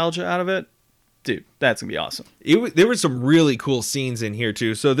Kombat nostalgia out of it, dude, that's gonna be awesome. There were some really cool scenes in here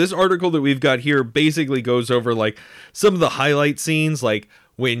too. So this article that we've got here basically goes over like some of the highlight scenes, like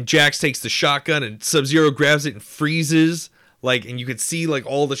when Jax takes the shotgun and Sub-Zero grabs it and freezes. Like, and you could see like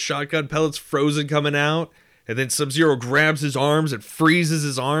all the shotgun pellets frozen coming out, and then Sub-Zero grabs his arms and freezes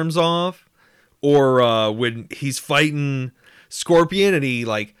his arms off. Or when he's fighting Scorpion and he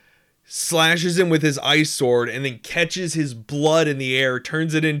like slashes him with his ice sword and then catches his blood in the air,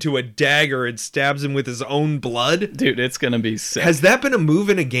 turns it into a dagger and stabs him with his own blood. Dude, it's gonna be sick. Has that been a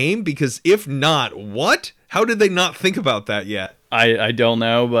move in a game? Because if not, what? How did they not think about that yet? I don't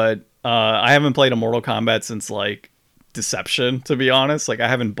know, but I haven't played a Mortal Kombat since like Deception, to be honest. Like, I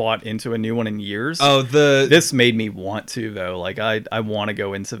haven't bought into a new one in years. This made me want to, though. Like, I want to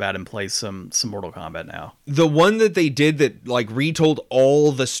go into that and play some Mortal Kombat now. The one that they did that like retold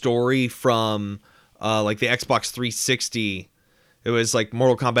all the story from like the Xbox 360, it was like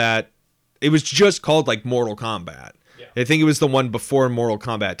Mortal Kombat. It was just called like Mortal Kombat. Yeah. I think it was the one before Mortal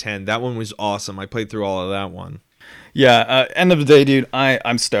Kombat 10. That one was awesome. I played through all of that one. Yeah, end of the day, dude,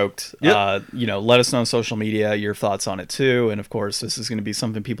 I'm stoked. Yep. Let us know on social media your thoughts on it too. And of course, this is going to be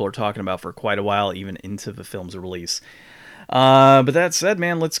something people are talking about for quite a while, even into the film's release. But that said,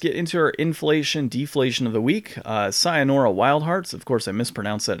 man, let's get into our inflation deflation of the week. Sayonara Wild Hearts. Of course, I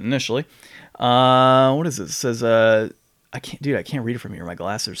mispronounced that initially. What is it? It says I can't read it from here. My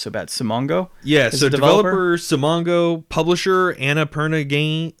glasses are so bad. Simongo? Yeah, so developer Simongo, publisher Annapurna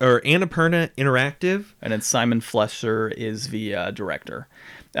Interactive. And then Simon Flesher is the director.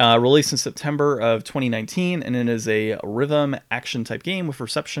 Released in September of 2019, and it is a rhythm action type game with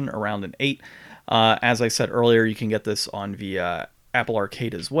reception around an 8. As I said earlier, you can get this on the Apple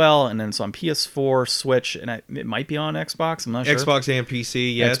Arcade as well, and then it's on PS4, Switch, and it might be on Xbox. I'm not sure. Xbox and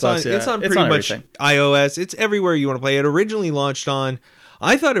PC. Yeah, Xbox, it's on pretty much everything. iOS. It's everywhere you want to play it.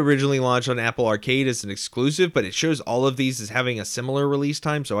 I thought originally launched on Apple Arcade as an exclusive, but it shows all of these as having a similar release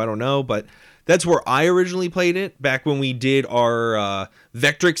time, so I don't know. But That's where I originally played it back when we did our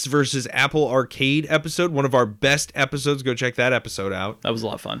Vectrix versus Apple Arcade episode. One of our best episodes. Go check that episode out. That was a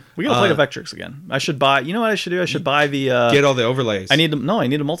lot of fun. We gotta play the Vectrix again. I should buy. You know what I should do? I should buy the. Get all the overlays. I need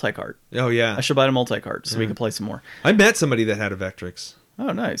a multi-cart. Oh yeah. I should buy a multi-cart so we can play some more. I met somebody that had a Vectrix.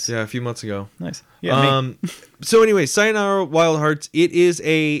 Oh, nice. Yeah, a few months ago. Nice. Yeah. Me. So anyway, Sayonara Wild Hearts.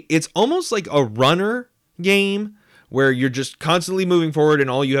 It's almost like a runner game where you're just constantly moving forward and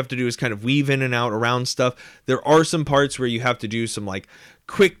all you have to do is kind of weave in and out around stuff. There are some parts where you have to do some like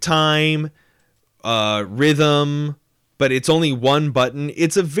quick time, rhythm, but it's only one button.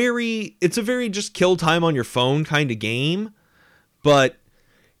 It's a very just kill time on your phone kind of game, but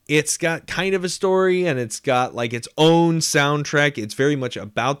it's got kind of a story and it's got like its own soundtrack. It's very much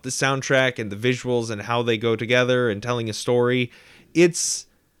about the soundtrack and the visuals and how they go together and telling a story. It's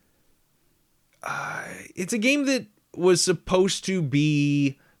a game that was supposed to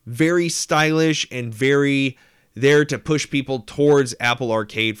be very stylish and very there to push people towards Apple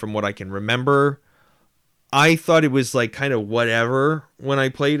Arcade from what I can remember. I thought it was like kind of whatever when I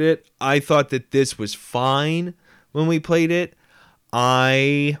played it. I thought that this was fine when we played it.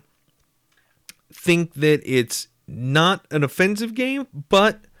 I think that it's not an offensive game,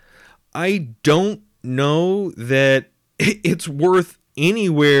 but I don't know that it's worth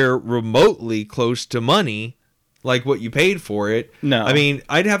anywhere remotely close to money like what you paid for it. No. I mean,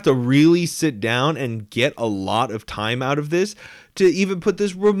 I'd have to really sit down and get a lot of time out of this to even put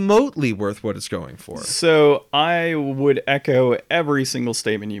this remotely worth what it's going for. So I would echo every single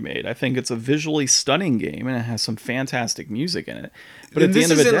statement you made. I think it's a visually stunning game and it has some fantastic music in it. But at the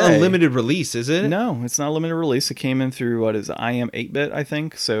end of the day, this isn't a limited release, is it? No, it's not a limited release. It came in through I Am 8-bit, I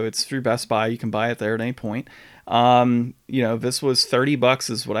think. So it's through Best Buy. You can buy it there at any point. This was $30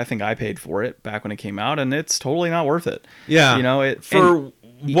 is what I think I paid for it back when it came out, and it's totally not worth it. Yeah.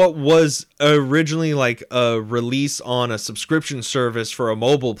 What was originally like a release on a subscription service for a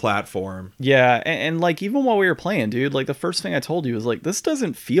mobile platform. Yeah, and like even while we were playing, dude, like the first thing I told you was like, this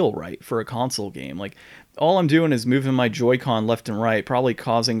doesn't feel right for a console game. Like all I'm doing is moving my Joy-Con left and right, probably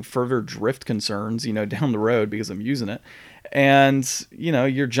causing further drift concerns, down the road because I'm using it. And,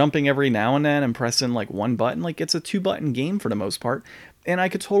 you're jumping every now and then and pressing like one button. Like it's a 2-button game for the most part. And I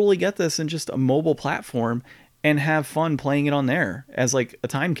could totally get this in just a mobile platform and have fun playing it on there as like a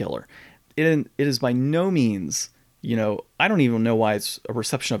time killer. It is by no means, I don't even know why it's a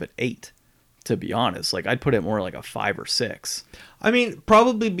reception of an 8, to be honest. Like I'd put it more like a 5 or 6. I mean,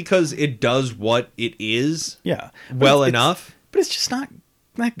 probably because it does what it is. Yeah. Well enough. But it's just not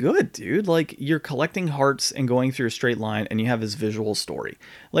that good, dude. Like you're collecting hearts and going through a straight line and you have this visual story.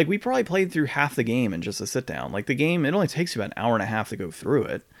 Like we probably played through half the game in just a sit down. Like the game, it only takes you about an hour and a half to go through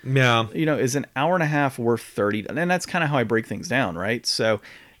it. Yeah. Is an hour and a half worth 30? And that's kind of how I break things down, right? So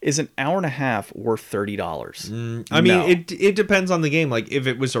is an hour and a half worth $30? I mean, it depends on the game. Like if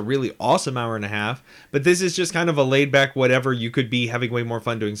it was a really awesome hour and a half, but this is just kind of a laid back whatever, you could be having way more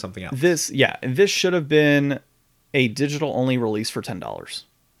fun doing something else. This should have been a digital only release for $10.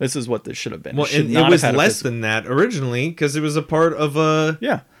 This is what this should have been. Well, it was less than that originally because it was a part of a...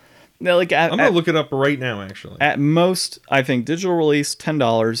 Yeah. No, like I'm going to look it up right now, actually. At most, I think digital release,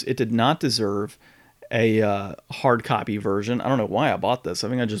 $10. It did not deserve a hard copy version. I don't know why I bought this. I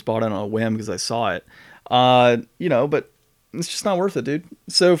think I just bought it on a whim because I saw it. But it's just not worth it, dude.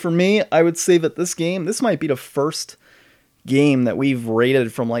 So for me, I would say that this might be the first game that we've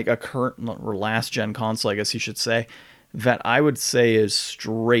rated from like a current or last gen console, I guess you should say, that I would say is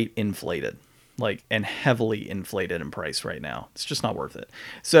straight inflated, like, and heavily inflated in price right now. It's just not worth it.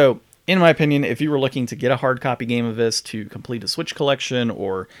 So in my opinion, if you were looking to get a hard copy game of this to complete a Switch collection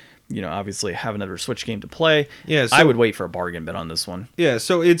or, obviously have another Switch game to play, I would wait for a bargain bin on this one. Yeah,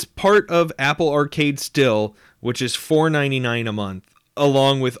 so it's part of Apple Arcade still, which is $4.99 a month,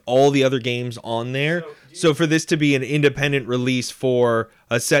 along with all the other games on there. So for this to be an independent release for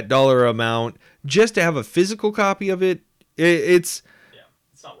a set dollar amount, just to have a physical copy of it, it's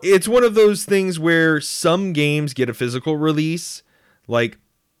one of those things where some games get a physical release. Like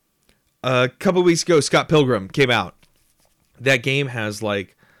a couple weeks ago, Scott Pilgrim came out. That game has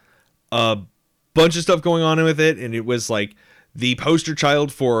like a bunch of stuff going on with it, and it was like the poster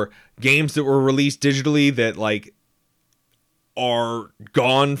child for games that were released digitally that like are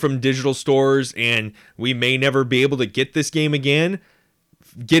gone from digital stores, and we may never be able to get this game again.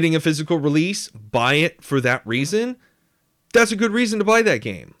 Getting a physical release, buy it for that reason. That's a good reason to buy that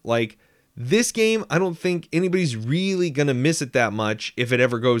game. Like this game, I don't think anybody's really gonna miss it that much if it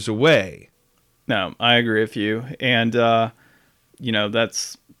ever goes away. No, I agree with you, and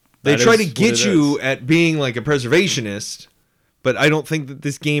that's they try to get you at being like a preservationist, But I don't think that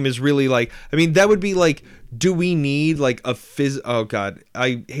this game is really like, I mean, that would be like, do we need like a oh God,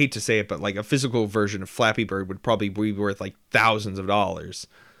 I hate to say it, but like a physical version of Flappy Bird would probably be worth like thousands of dollars.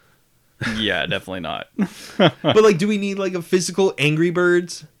 Yeah, definitely not. But like, do we need like a physical Angry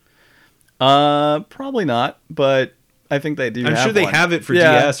Birds? Probably not, but I think they do. I'm sure they one. have it for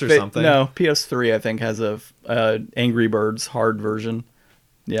DS or something. No, PS3 I think has a Angry Birds hard version.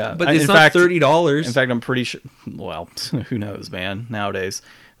 Yeah, but it's not $30. In fact, I'm pretty sure. Well, who knows, man? Nowadays,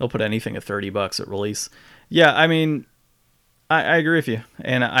 they'll put anything at $30 at release. Yeah, I mean, I agree with you,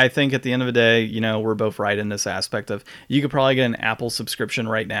 and I think at the end of the day, you know, we're both right in this aspect of you could probably get an Apple subscription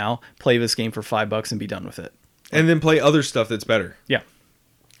right now, play this game for $5 and be done with it, and then play other stuff that's better. Yeah,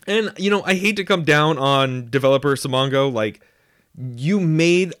 and you know, I hate to come down on developer Simongo. Like, you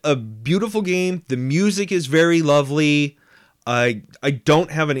made a beautiful game. The music is very lovely. I don't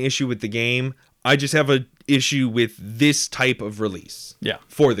have an issue with the game. I just have an issue with this type of release. Yeah,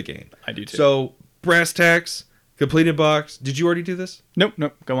 for the game. I do too. So, brass tacks, completed box. Did you already do this? Nope.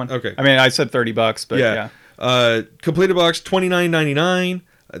 Go on. Okay. I mean, I said $30, but yeah. Completed box, $29.99.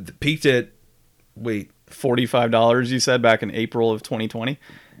 Peaked at $45. You said back in April of 2020.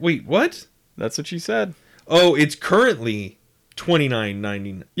 Wait, what? That's what you said. Oh, it's currently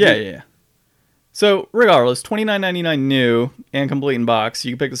 $29.99. Yeah. So, regardless, $29.99 new and complete in box.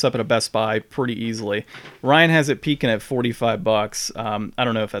 You can pick this up at a Best Buy pretty easily. Ryan has it peaking at $45. I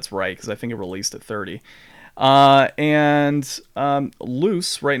don't know if that's right because I think it released at $30.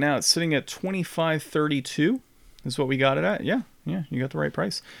 Loose right now it's sitting at $25.32 is what we got it at. Yeah, you got the right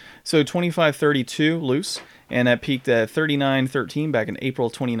price. So $25.32 loose, and that peaked at $39.13 back in April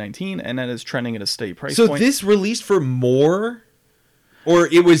 2019, and that is trending at a steady price point. So this released for more? Or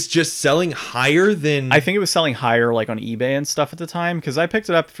it was just selling higher than... I think it was selling higher like on eBay and stuff at the time, because I picked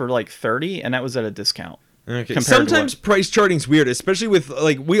it up for like $30, and that was at a discount. Okay. Sometimes price charting's weird, especially with,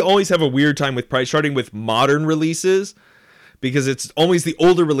 like, we always have a weird time with price charting with modern releases, because it's always the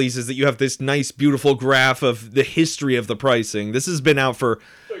older releases that you have this nice, beautiful graph of the history of the pricing. This has been out for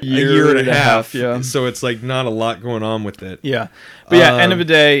a year and a half, yeah. So it's like not a lot going on with it. Yeah. But yeah, end of the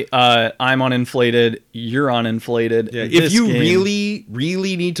day, I'm on inflated, you're on inflated. Yeah. If you really,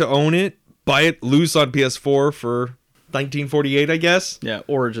 really need to own it, buy it loose on PS4 for $19.48, I guess. Yeah,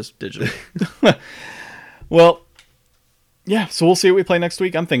 or just digital. Well, yeah, so we'll see what we play next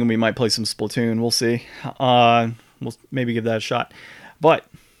week. I'm thinking we might play some Splatoon. We'll see. We'll maybe give that a shot. But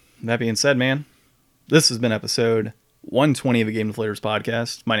that being said, man, this has been episode 120 of the Game Deflators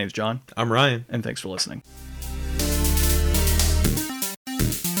podcast. My name's John. I'm Ryan. And thanks for listening.